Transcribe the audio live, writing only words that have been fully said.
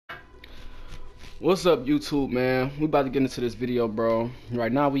What's up, YouTube, man? We about to get into this video, bro.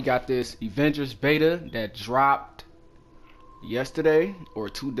 Right now we got this AVENGE'S beta that dropped yesterday or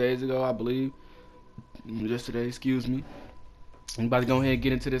 2 days ago, I believe. Yesterday, excuse me. I'm about to go ahead and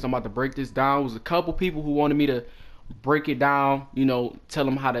get into this. I'm about to break this down. It was a couple people who wanted me to break it down, you know, tell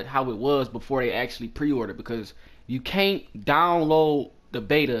them how it was before they actually pre-order, because you can't download the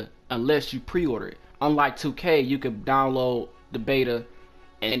beta unless you pre-order it. Unlike 2K, you can download the beta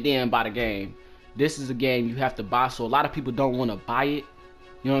and then buy the game. This is a game you have to buy, so a lot of people don't want to buy it.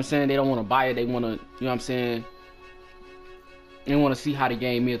 You know what I'm saying? They don't want to buy it. They want to, you know what I'm saying? They want to see how the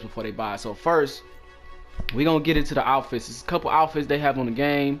game is before they buy it. So first, we're going to get into the outfits. There's a couple outfits they have on the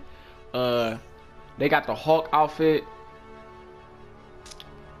game. They got the Hulk outfit.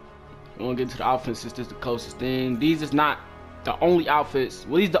 We're going to get into the outfits since this is the closest thing. These is not the only outfits.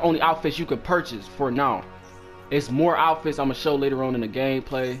 Well, these are the only outfits you can purchase for now. It's more outfits I'm going to show later on in the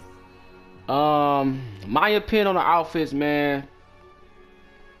gameplay. My opinion on the outfits, man,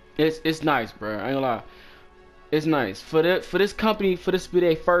 it's nice, bro. I ain't gonna lie, it's nice for this company, for this be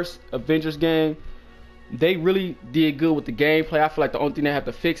their first Avengers game. They really did good with the gameplay. I feel like the only thing they have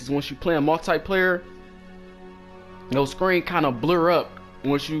to fix is once you play a multiplayer, your screen kind of blur up.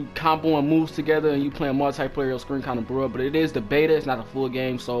 Once you comboing moves together and you playing multiplayer, your screen kind of blur up. But it is the beta; it's not a full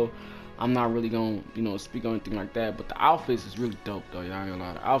game, so I'm not really gonna, you know, speak on anything like that. But the outfits is really dope, though. Y'all ain't gonna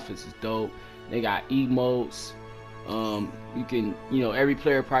lie, the outfits is dope. They got emotes. You can, you know, every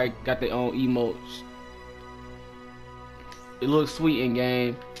player probably got their own emotes. It looks sweet in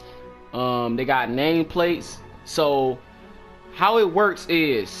game. They got nameplates. So how it works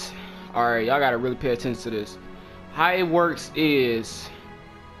is, all right, y'all gotta really pay attention to this. How it works is,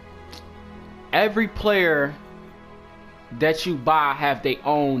 every player that you buy have their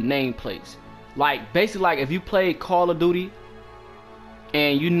own nameplates. Like basically, like if you play Call of Duty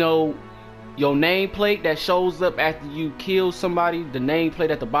and you know your nameplate that shows up after you kill somebody, the nameplate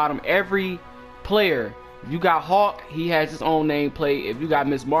at the bottom, every player, if you got Hawk, he has his own nameplate. If you got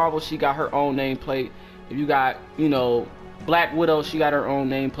Miss Marvel, she got her own nameplate. If you got, you know, Black Widow, she got her own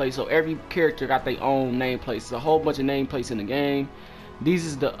nameplate. So every character got their own nameplates. It's a whole bunch of nameplates in the game. These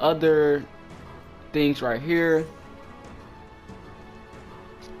is the other things right here.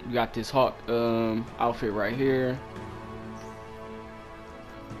 You got this Hawk outfit right here.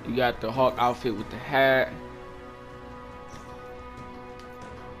 You got the Hawk outfit with the hat.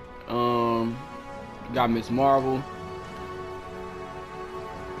 You got Miss Marvel.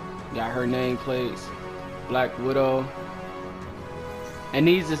 You got her nameplates. Black Widow. And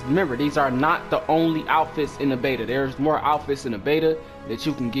these is, remember, these are not the only outfits in the beta. There's more outfits in the beta that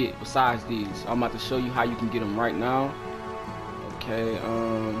you can get besides these. I'm about to show you how you can get them right now. Okay,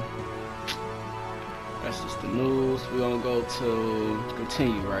 that's just the news. We're gonna go to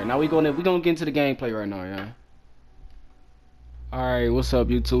continue right now. We're gonna get into the gameplay right now, yeah. Alright, what's up,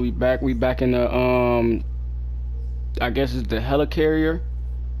 YouTube? We back in the I guess it's the helicarrier,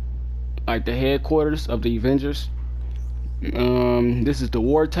 like the headquarters of the Avengers. This is the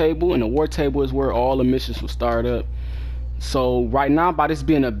war table, and the war table is where all the missions will start up. So right now, by this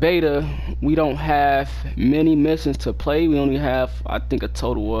being a beta, we don't have many missions to play. We only have, I think, a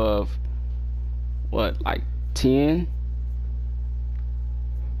total of what, like 10?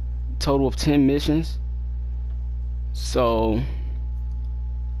 Total of 10 missions. So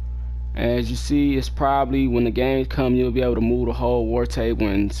as you see, it's probably when the games come, you'll be able to move the whole war table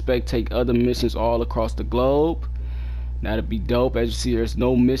and spectate other missions all across the globe. That'd be dope. As you see, there's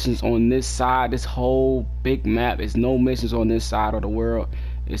no missions on this side. This whole big map is no missions on this side of the world.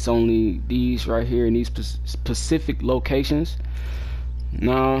 It's only these right here in these specific locations.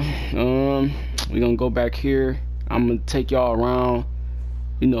 Now, we're gonna go back here. I'm gonna take y'all around,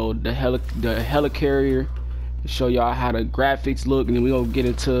 you know, the helicarrier, show y'all how the graphics look, and then we're gonna get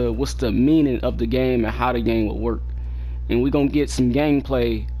into what's the meaning of the game and how the game will work. And we're gonna get some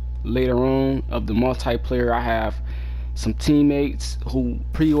gameplay later on of the multiplayer. I have some teammates who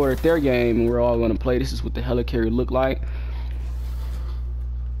pre-ordered their game, and we're all gonna play. This is what the helicarrier look like.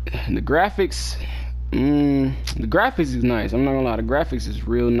 And the graphics, is nice. I'm not gonna lie, the graphics is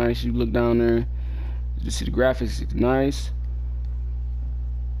real nice. You look down there, you see the graphics is nice.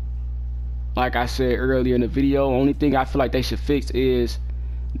 Like I said earlier in the video, only thing I feel like they should fix is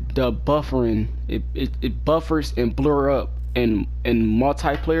the buffering. It buffers and blur up in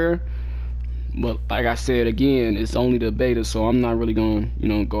multiplayer. But like I said again, it's only the beta, so I'm not really gonna, you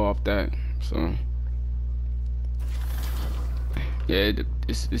know, go off that. So yeah,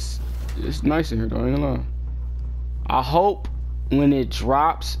 it's nice in here though, I ain't gonna lie. I hope when it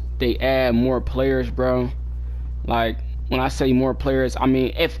drops they add more players, bro. Like when I say more players, I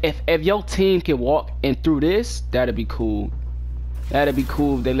mean if your team can walk in through this, that'd be cool. That'd be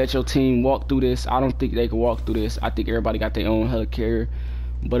cool if they let your team walk through this. I don't think they can walk through this. I think everybody got their own helicarrier.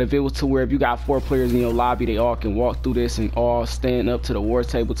 But if it was to where if you got 4 players in your lobby, they all can walk through this and all stand up to the war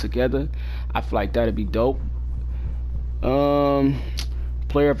table together, I feel like that'd be dope.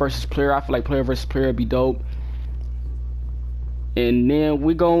 Player versus player, I feel like player versus player would be dope. And then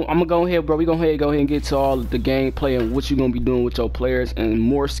I'm gonna go ahead, bro. We go ahead and get to all the gameplay and what you're gonna be doing with your players and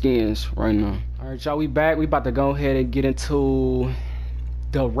more skins right now. All right, y'all, we back. We about to go ahead and get into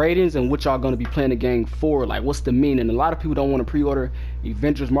the ratings and what y'all gonna be playing the game for. Like, what's the meaning? A lot of people don't want to pre-order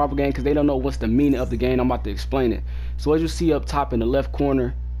Avengers Marvel game because they don't know what's the meaning of the game. I'm about to explain it. So as you see up top in the left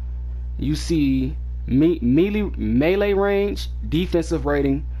corner, you see melee range, defensive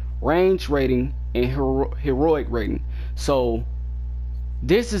rating, range rating, and heroic rating. So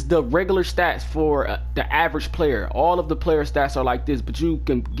this is the regular stats for the average player. All of the player stats are like this, but you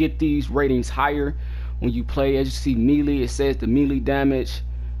can get these ratings higher when you play. As you see melee, it says the melee damage,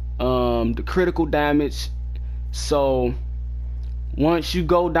 the critical damage. So once you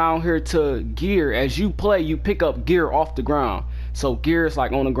go down here to gear, as you play, you pick up gear off the ground. So gear is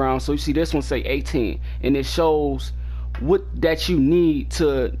like on the ground. So you see this one say 18, and it shows what that you need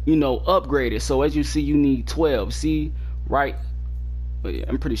to, you know, upgrade it. So as you see, you need 12. See right, but yeah,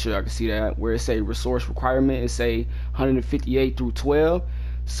 I'm pretty sure I can see that where it say resource requirement, it say 158 through 12.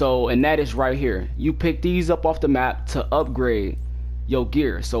 So, and that is right here. You pick these up off the map to upgrade your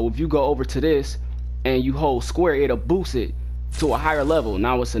gear. So if you go over to this and you hold square, it'll boost it to a higher level.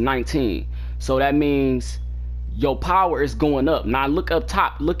 Now it's a 19. So that means your power is going up. Now look up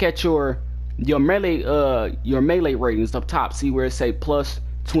top, look at your melee ratings up top. See where it say plus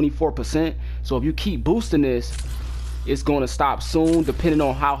 24%. So if you keep boosting this, it's going to stop soon depending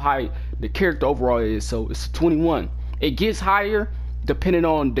on how high the character overall is. So it's 21. It gets higher depending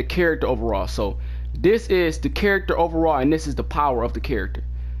on the character overall. So this is the character overall, and this is the power of the character.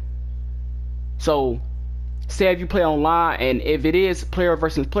 So say if you play online, and if it is player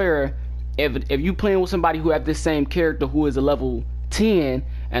versus player, if you playing with somebody who have this same character who is a level 10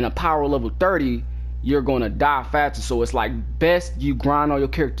 and a power level 30, you're gonna die faster. So it's like best you grind all your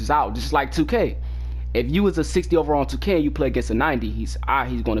characters out, just like 2K. If you was a 60 overall on 2K and you play against a 90, he's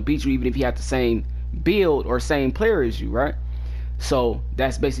gonna beat you even if he had the same build or same player as you, right? So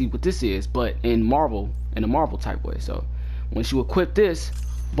that's basically what this is, but in Marvel, in a Marvel type way. So once you equip this,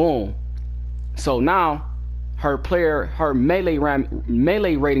 boom. So now her melee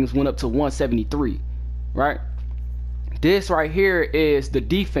ratings went up to 173, right? This right here is the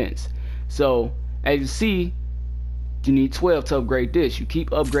defense. So as you see, you need 12 to upgrade this. You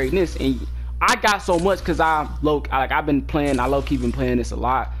keep upgrading this, and I got so much because I low key been playing this a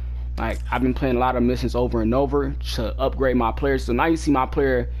lot. Like I've been playing a lot of missions over and over to upgrade my players. So now you see my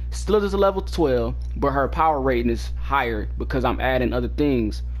player still is a level 12, but her power rating is higher because I'm adding other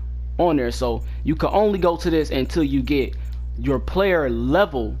things on there. So you can only go to this until you get your player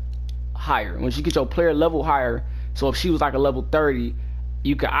level higher. Once you get your player level higher, so if she was like a level 30,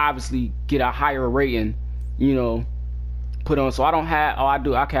 you can obviously get a higher rating, you know, put on. So I don't have, oh I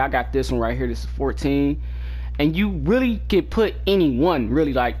do, okay, I got this one right here, this is 14. And you really can put any one,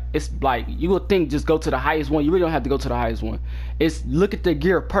 really. Like it's like you would think just go to the highest one. You really don't have to go to the highest one. It's look at the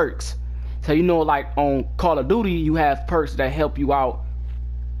gear perks. So you know, like on Call of Duty, you have perks that help you out,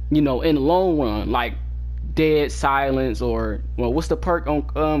 you know, in the long run, like dead silence, or well, what's the perk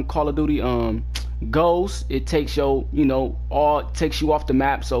on Call of Duty? Ghost. It takes your, you know, takes you off the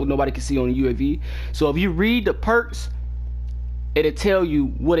map so nobody can see on the UAV. So if you read the perks, it'll tell you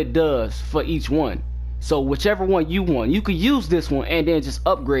what it does for each one. So whichever one you want, you could use this one and then just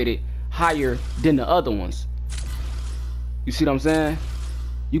upgrade it higher than the other ones. You see what I'm saying?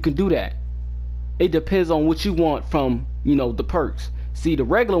 You can do that. It depends on what you want from, you know, the perks. See, the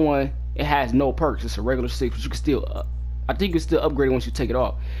regular one, it has no perks. It's a regular 6, but you can still, I think you can still upgrade it once you take it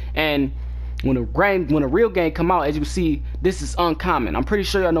off. And when a real game come out, as you can see, this is uncommon. I'm pretty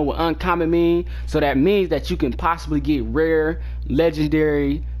sure y'all know what uncommon means. So that means that you can possibly get rare,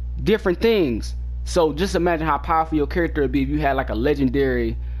 legendary, different things. So just imagine how powerful your character would be if you had like a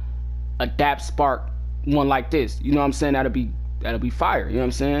legendary adapt spark one like this. You know what I'm saying? That'll be fire. You know what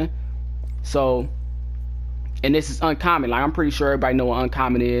I'm saying? So, and this is uncommon. Like I'm pretty sure everybody know what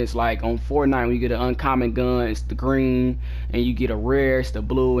uncommon is. Like on Fortnite, when you get an uncommon gun, it's the green, and you get a rare, it's the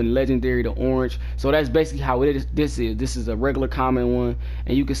blue, and legendary, the orange. So that's basically how it is. This is a regular common one,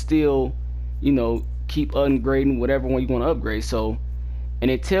 and you can still, you know, keep upgrading whatever one you want to upgrade. So, and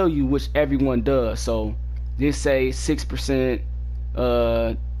it tell you which everyone does. So this say 6%,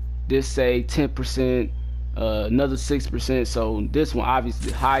 this say 10%, another 6%. So this one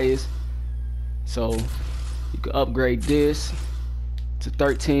obviously the highest. So you can upgrade this to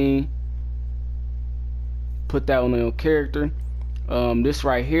 13. Put that on your character. This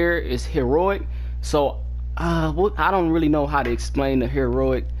right here is heroic. So I don't really know how to explain the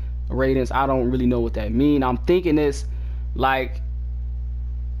heroic ratings. I don't really know what that mean. I'm thinking it's like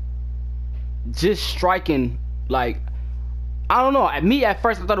just striking, like, I don't know. At me at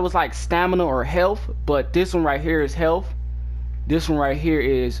first I thought it was like stamina or health, but this one right here is health. This one right here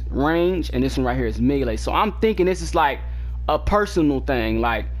is range, and this one right here is melee. So I'm thinking this is like a personal thing,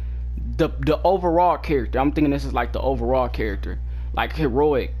 like the overall character. I'm thinking this is like the overall character, like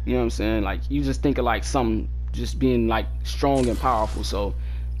heroic, you know what I'm saying? Like you just think of like something just being like strong and powerful. So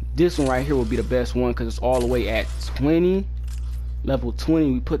this one right here will be the best one because it's all the way at 20, level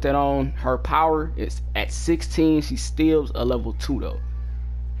 20. We put that on. Her power is at 16. She steals a level 2 though.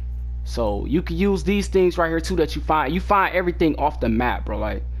 So you can use these things right here too that you find everything off the map, bro.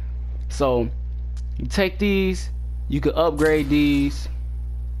 Like, so you take these, you can upgrade these,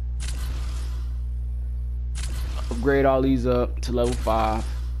 upgrade all these up to level 5.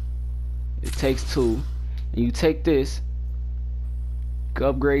 It takes 2. And you take this, you can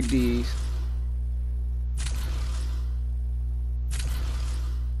upgrade these,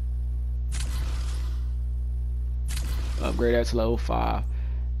 upgrade that to level 5.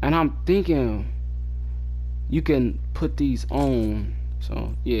 And I'm thinking you can put these on.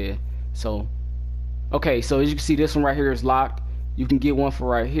 So yeah, so okay, so as you can see, this one right here is locked. You can get one for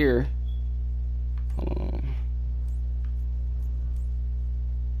right here. Hold on.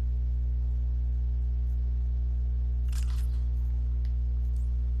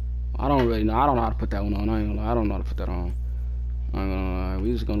 I don't really know. I don't know how to put that one on. I ain't gonna lie. I don't know how to put that on. I ain't gonna lie.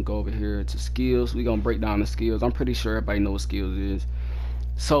 We just gonna go over here to skills. We gonna break down the skills. I'm pretty sure everybody knows what skills is.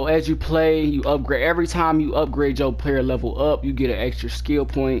 So as you play, you upgrade. Every time you upgrade your player level up, you get an extra skill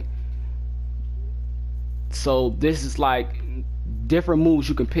point. So this is like different moves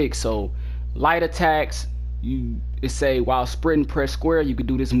you can pick. So light attacks, it say while sprinting press square, you can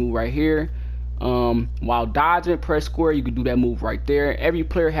do this move right here. While dodging press square, you can do that move right there. Every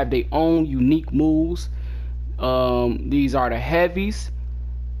player have their own unique moves. These are the heavies.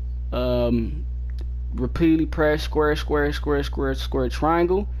 Repeatedly press square, square, square, square, square,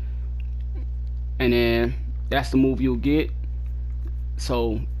 triangle, and then that's the move you'll get.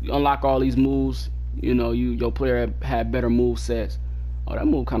 So you unlock all these moves. You know, your player had better move sets. Oh, that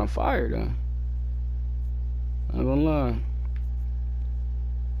move kind of fire though. I'm gonna lie.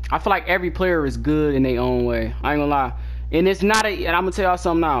 I feel like every player is good in their own way. I ain't gonna lie. And it's not and I'm gonna tell y'all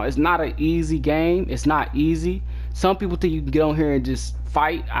something now. It's not an easy game. It's not easy. Some people think you can get on here and just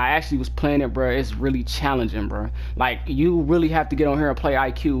fight. I actually was playing it, bro. It's really challenging, bro. Like, you really have to get on here and play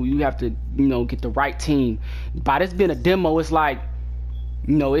IQ. You have to, you know, get the right team. By this being a demo, it's like,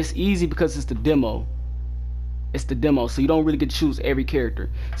 you know, it's easy because it's the demo. It's the demo, so you don't really get to choose every character.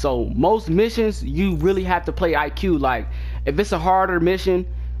 So most missions, you really have to play IQ. Like, if it's a harder mission,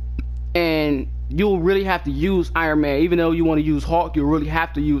 and you'll really have to use Iron Man. Even though you want to use Hulk, you really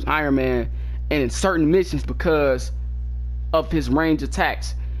have to use Iron Man in certain missions because of his range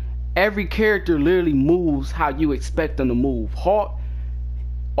attacks. Every character literally moves how you expect them to move. Hulk,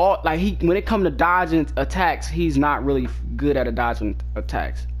 when it comes to dodging attacks, he's not really good at dodging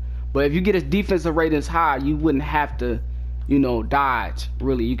attacks. But if you get his defensive ratings high, you wouldn't have to, you know, dodge.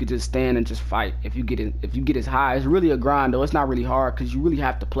 Really, you could just stand and just fight. If you get as high, it's really a grind though. It's not really hard because you really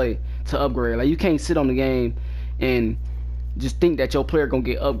have to play to upgrade. Like, you can't sit on the game and just think that your player gonna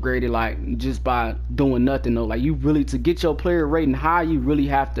get upgraded like just by doing nothing though. Like, you really, to get your player rating high, you really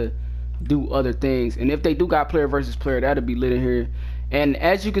have to do other things. And if they do got player versus player, that'll be lit in here. And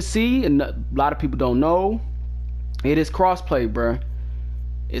as you can see, and a lot of people don't know, it is crossplay, bruh.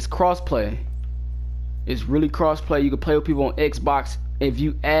 It's crossplay. It's really crossplay. You can play with people on Xbox. If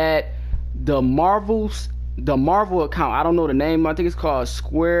you add the Marvel account, I don't know the name. I think it's called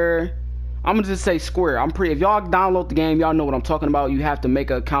Square. I'm gonna just say Square. If y'all download the game, y'all know what I'm talking about. You have to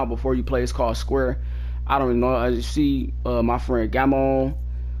make an account before you play. It's called Square. I don't even know. I just see my friend Gamon.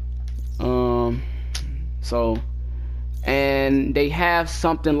 And they have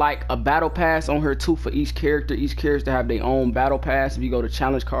something like a battle pass on her too for each character. Each character have their own battle pass. If you go to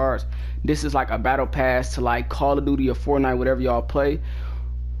challenge cards, this is like a battle pass to like Call of Duty or Fortnite, whatever y'all play.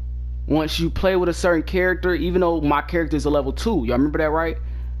 Once you play with a certain character, even though my character is a level 2, y'all remember that, right?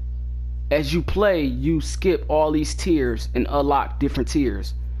 As you play, you skip all these tiers and unlock different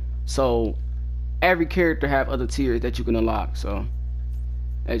tiers. So every character have other tiers that you can unlock. So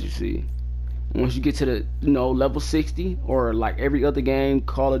as you see, once you get to the, you know, level 60, or like every other game,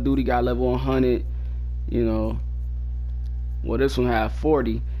 Call of Duty got level 100, You know, well, this one have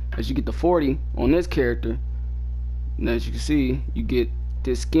 40. As you get the 40 on this character, and as you can see, you get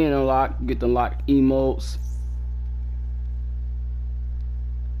this skin unlock, you get the unlock emotes.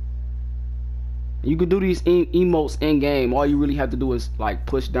 You can do these emotes in game. All you really have to do is like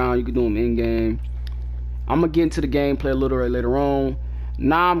push down. You can do them in game. I'm gonna get into the gameplay a little later on.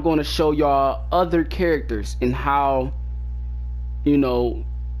 Now I'm gonna show y'all other characters and how, you know,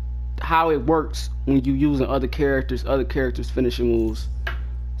 how it works when you using other characters finishing moves.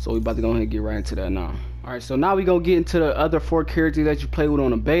 So we about to go ahead and get right into that now. Alright, so now we gonna get into the other 4 characters that you play with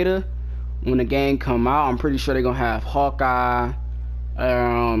on the beta. When the game come out, I'm pretty sure they're gonna have Hawkeye,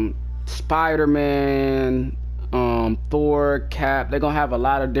 Spider-Man, Thor, Cap. They're gonna have a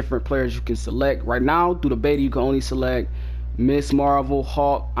lot of different players you can select. Right now through the beta you can only select Miss Marvel,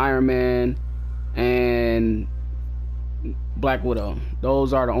 Hulk, Iron Man, and Black Widow.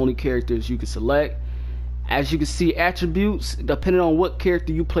 Those are the only characters you can select. As you can see, attributes, depending on what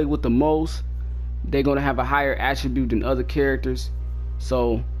character you play with the most, they're gonna have a higher attribute than other characters.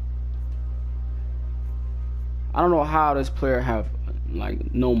 So I don't know how this player have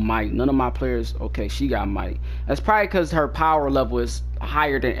like no might. None of my players, okay, she got might. That's probably because her power level is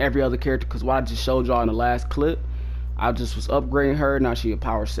higher than every other character, because what I just showed y'all in the last clip, I just was upgrading her. Now she a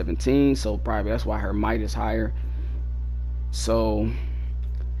power 17, so probably that's why her might is higher. So I'm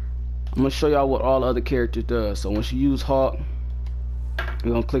gonna show y'all what all the other characters does. So once you use Hawk,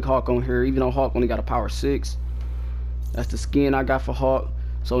 we're gonna click Hawk on here. Even though Hawk only got a power 6, that's the skin I got for Hawk.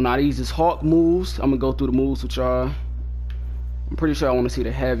 So now these is Hawk moves. I'm gonna go through the moves with y'all. I'm pretty sure I want to see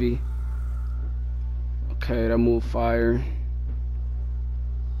the heavy. Okay, that move fire.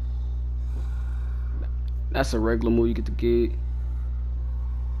 That's a regular move you get to get.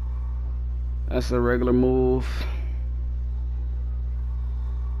 That's a regular move.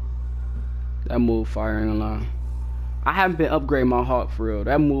 That move fire, ain't gonna lie. I haven't been upgrading my Hawk for real.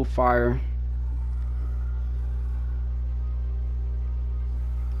 That move fire.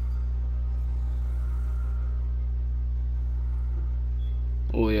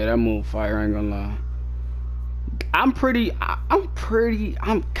 Oh yeah, that move fire, ain't gonna lie. I'm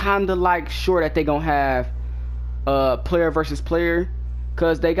kinda like sure that they gonna have player versus player,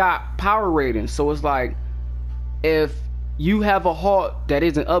 cause they got power ratings. So it's like, if you have a Hawk that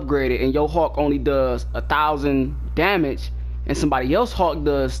isn't upgraded and your Hawk only does 1,000 damage and somebody else Hawk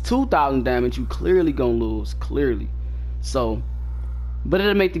does 2,000 damage, you clearly gonna lose, clearly. So, but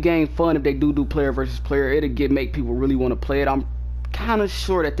it'll make the game fun if they do player versus player. It'll make people really want to play it. I'm kind of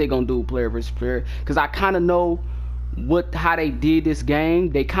sure that they're gonna do player versus player, because I kind of know how they did this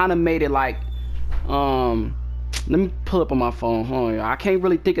game. They kind of made it like, let me pull up on my phone. Hold on, I can't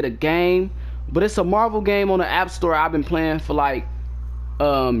really think of the game, but it's a Marvel game on the App Store I've been playing for like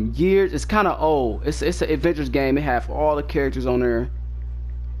years. It's kind of old. It's an Avengers game. It has all the characters on there.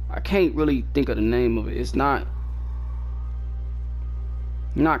 I can't really think of the name of it. It's not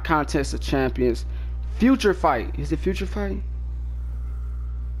Contest of Champions. Future Fight. Is it Future Fight?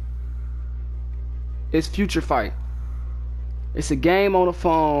 It's Future Fight. It's a game on the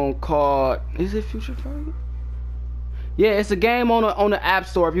phone called, is it Future Fight? Yeah, it's a game on the App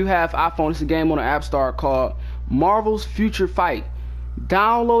Store. If you have iPhone, it's a game on the App Store called Marvel's Future Fight.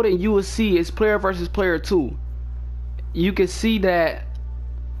 Download it and you will see it's player versus player too. You can see that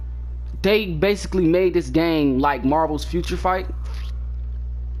they basically made this game like Marvel's Future Fight.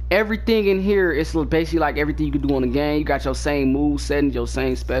 Everything in here is basically like everything you can do on the game. You got your same move settings, your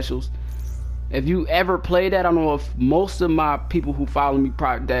same specials. If you ever played that, I don't know if most of my people who follow me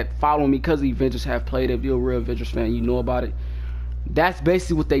because the Avengers have played it. If you're a real Avengers fan, you know about it. That's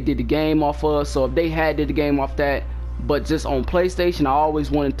basically what they did the game off of. So if they did the game off that, but just on PlayStation, I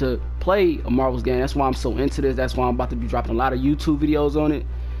always wanted to play a Marvel's game. That's why I'm so into this. That's why I'm about to be dropping a lot of YouTube videos on it.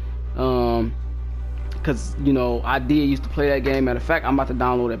 Because, you know, I used to play that game. Matter of fact, I'm about to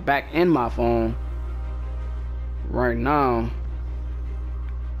download it back in my phone right now.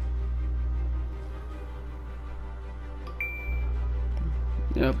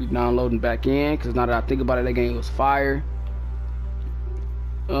 Yep, be downloading back in, because now that I think about it, that game was fire.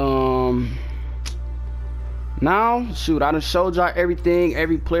 Now, shoot, I done showed y'all everything.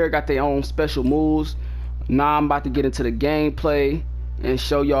 Every player got their own special moves. Now I'm about to get into the gameplay and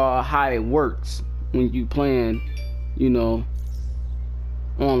show y'all how it works when you playing, you know,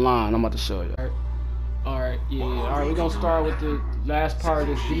 online. I'm about to show you. Alright, yeah. Alright, we're gonna start with the last part of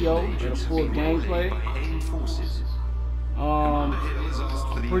this video, the full gameplay. I'm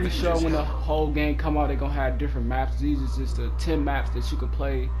pretty sure when the whole game come out, they're gonna have different maps. These is just the 10 maps that you can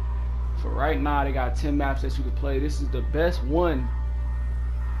play. For right now, they got 10 maps that you can play. This is the best one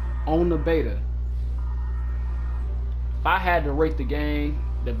on the beta. if I had to rate the game,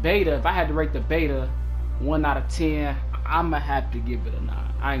 the beta, if I had to rate the beta 1 out of 10, I'ma have to give it a 9.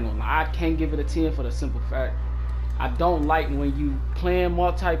 I ain't gonna lie, I can't give it a 10 for the simple fact I don't like when you playing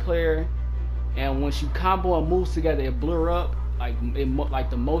multiplayer and once you combo and moves together, it blur up. Like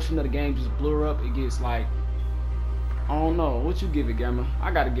the motion of the game just blur up. It gets like, I don't know. What you give it, Gamma?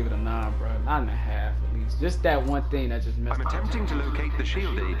 I gotta give it a 9, bro. 9.5 at least. Just that one thing that just messed up. I'm attempting to locate the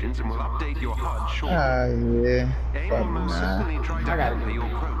shield agents and will update your HUD shortly. Yeah. AIM will most certainly try to monitor your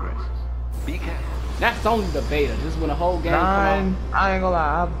progress. Be careful. That's only the beta. Just when the whole game 9, come out. I ain't gonna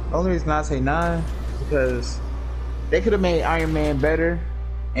lie. The only reason I say 9 is because they could have made Iron Man better,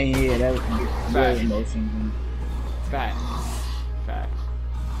 and yeah, that would get very emotion. Facts.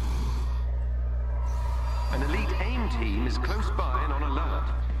 An elite AIM team is close by and on alert.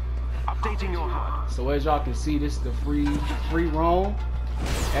 Updating your HUD. So as y'all can see, this is the free roam.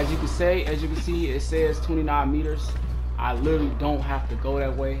 As you can see, it says 29 meters. I literally don't have to go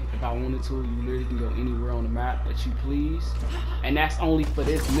that way. If I wanted to, you literally can go anywhere on the map that you please. And that's only for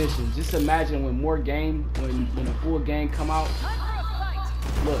this mission. Just imagine when more game, when the full game come out.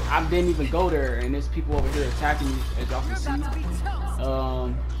 Look, I didn't even go there, and there's people over here attacking me, as y'all can see.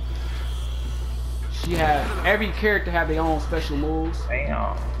 She has, every character have their own special moves.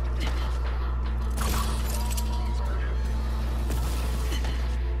 Damn.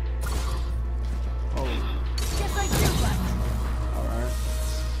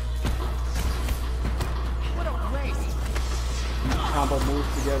 Combo moves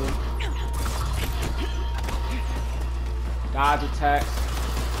together. Dodge attacks.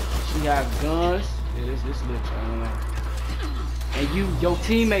 She has guns. Yeah, this lit, I don't know. And your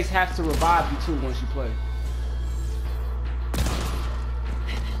teammates have to revive you too once you play.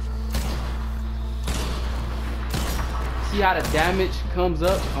 See how the damage comes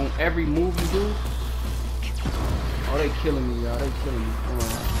up on every move you do? Oh, they killing me, y'all. They killing me. Come on.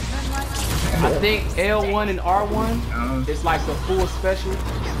 I think L1 and R1 is like the full special.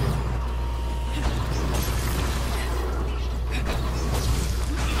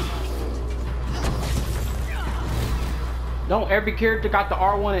 Don't every character got the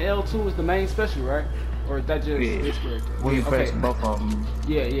R1 and L2 as the main special, right? Or is that just this character? Well, you press both of them.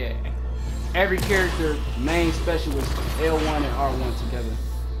 Yeah. Every character main special is L1 and R1 together.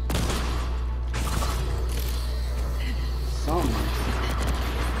 Something.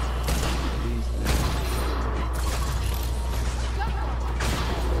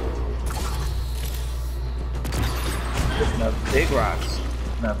 Enough big rocks.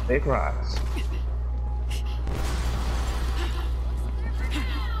 Enough big rocks.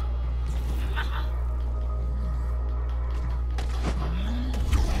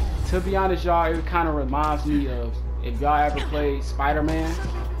 To be honest, y'all, it kind of reminds me of if y'all ever played Spider-Man.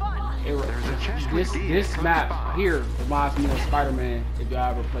 This map here reminds me of Spider-Man. If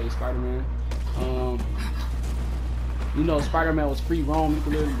y'all ever played Spider-Man, you know, Spider-Man was free roam. You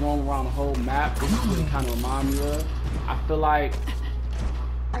could literally roam around the whole map. This is what it kind of reminds me of. I feel like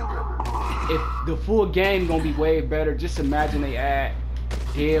if the full game gonna be way better, just imagine they add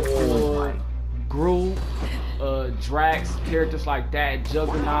Deadpool, Groot, Drax, characters like that,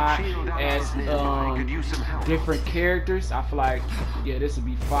 Juggernaut as different characters. I feel like, yeah, this would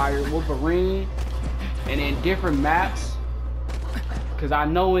be fire. Wolverine, and then different maps. Cause I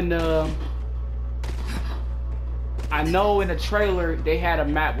know in the trailer they had a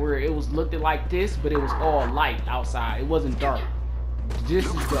map where it was looked like this, but it was all light outside. It wasn't dark. This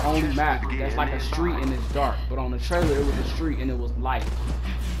is the only map that's like a street and it's dark. But on the trailer it was a street and it was light.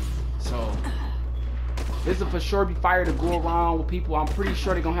 So this will for sure be fire to go around with people. I'm pretty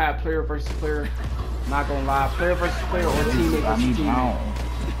sure they're gonna have player versus player. Not gonna lie, player versus player or teammate versus teammate.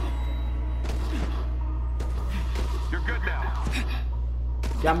 You're good now.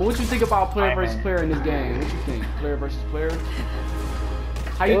 Yeah, what you think about player versus player in this game? What you think? Player versus player?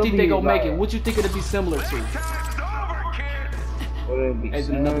 How you think they gonna make it? What you think it'll be similar to? As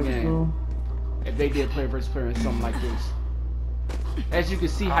in another game. If they did player versus player in something like this. As you can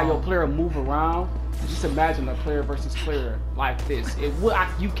see how your player move around, just imagine a player versus player like this. It would,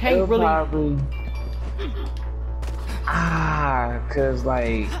 you can't really. Cause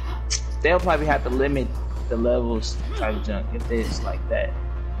like they'll probably have to limit the levels type junk if it's like that.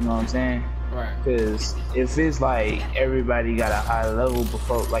 You know what I'm saying? Right. Cause if it's like everybody got a high level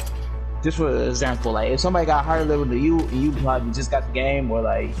before, like just for example, like if somebody got a higher level than you and you probably just got the game or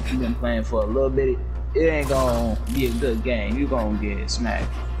like you've been playing for a little bit, it ain't gonna be a good game. You're gonna get smacked.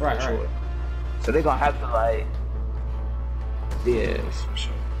 Right, for sure. So they're gonna have to like, yeah, for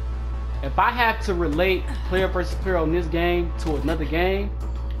sure. If I had to relate player versus player on this game to another game,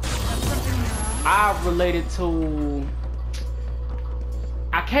 I relate it to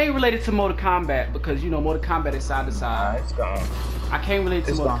I can't relate it to Mortal Kombat because you know Mortal Kombat is side to side. It's gone. I can't relate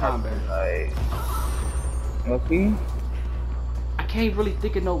it to Mortal Kombat. Okay. I can't really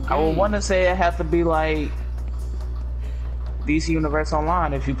think of no game. I would want to say it has to be like DC Universe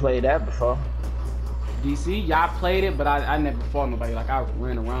Online if you played that before. DC, y'all played it, but I never fought nobody. Like I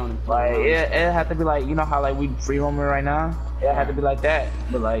ran around and played. Like it had to be like, you know how like we free roaming right now. It had to be like that,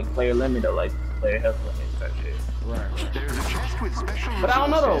 but like player limit or like player health limit type shit. Right. There is a chest with special But I don't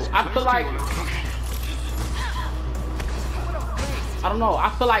know though. resources I feel close to like your location. I don't know. I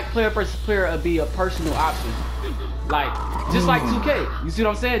feel like player versus player would be a personal option. Like just like 2K. You see what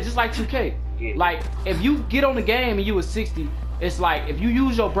I'm saying? Just like 2K. Yeah. Like if you get on the game and you was 60. It's like if you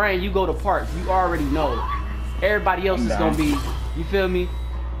use your brain, you go to park. You already know everybody else is gonna be, you feel me,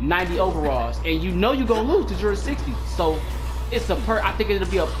 90 overalls, and you know you're gonna lose because you're a 60. So it's I think it'll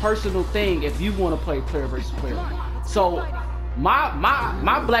be a personal thing if you want to play player versus player. So my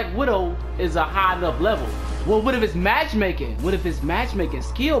Black Widow is a high enough level. Well, what if it's matchmaking? What if it's matchmaking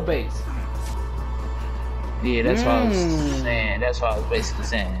skill based? Yeah, that's what I was saying. That's what I was basically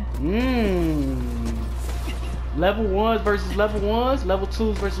saying. Level 1s versus level 1s, level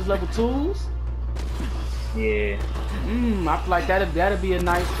 2s versus level 2s. Yeah. I feel like that'd be a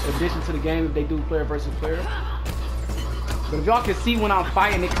nice addition to the game if they do player versus player. But if y'all can see when I'm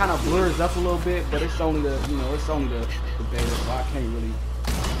fighting, it kind of blurs up a little bit. But it's only the beta, so I can't really,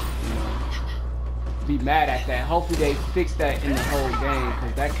 be mad at that. Hopefully they fix that in the whole game,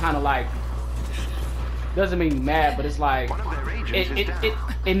 because that kind of like doesn't make me mad, but it's like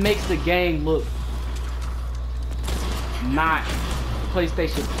it makes the game look not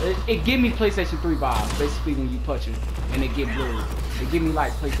PlayStation. It give me PlayStation 3 vibes basically when you punch it and it get blurry. It give me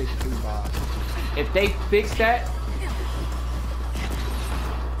like PlayStation 3 vibes. If they fix that,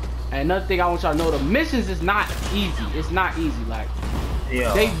 and another thing I want y'all to know, the missions is not easy. It's not easy. Like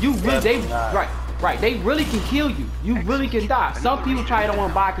right. They really can kill you. You really can die. Some people probably don't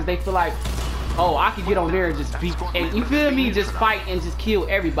want to buy because they feel like, oh, I can get on there and just beat, and you feel me, just fight and just kill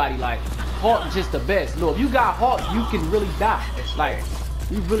everybody. Like Hulk just the best. Look, if you got Hulk, you can really die. Like,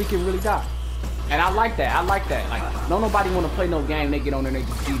 you really can really die. And I like that. Like, don't nobody want to play no game. They get on there and they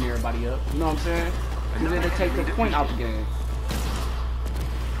just beating everybody up. You know what I'm saying? And then they take the point out the game.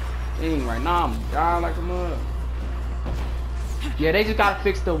 Dang, right now I'm dying like a mug. Yeah, they just gotta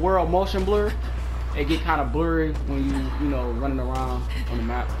fix the world motion blur. It get kind of blurry when you know, running around on the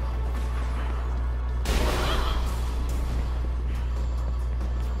map.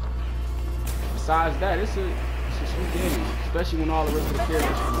 Besides that, it's a sweet game, especially when all the rest of the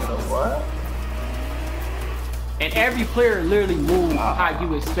characters come out. What? And every player literally moves how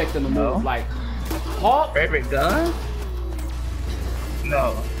you expect them to move. Like Hulk. Favorite gun?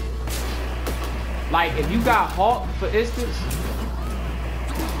 No. Like if you got Hulk, for instance.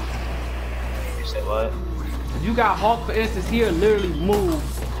 You said what? If you got Hulk, for instance, he'll literally move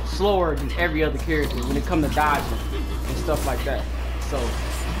slower than every other character when it comes to dodging and stuff like that. So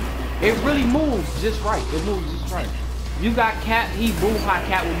it really moves just right. It moves just right. You got Cat, he moves how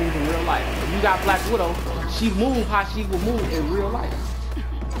Cat will move in real life. If you got Black Widow, she move how she will move in real life.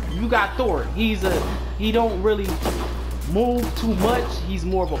 You got Thor, he don't really move too much. He's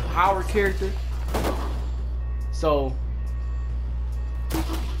more of a power character. So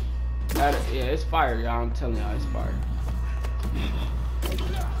yeah, it's fire, y'all. I'm telling y'all, it's fire.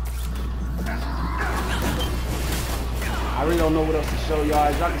 I really don't know what else to show y'all.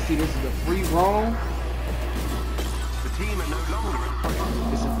 As y'all can see, this is a free roam. The team are no longer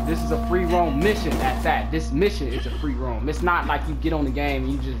This is a free roam mission at that. This mission is a free roam. It's not like you get on the game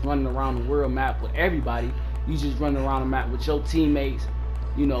and you just running around the world map with everybody. You just running around the map with your teammates,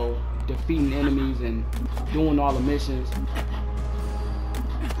 you know, defeating enemies and doing all the missions.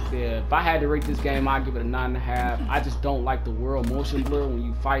 Yeah, if I had to rate this game, I'd give it a 9.5. I just don't like the world motion blur when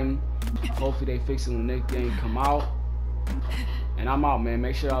you fighting. Hopefully they fix it when the next game come out. And I'm out, man.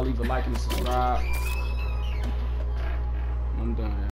 Make sure y'all leave a like and subscribe. I'm done.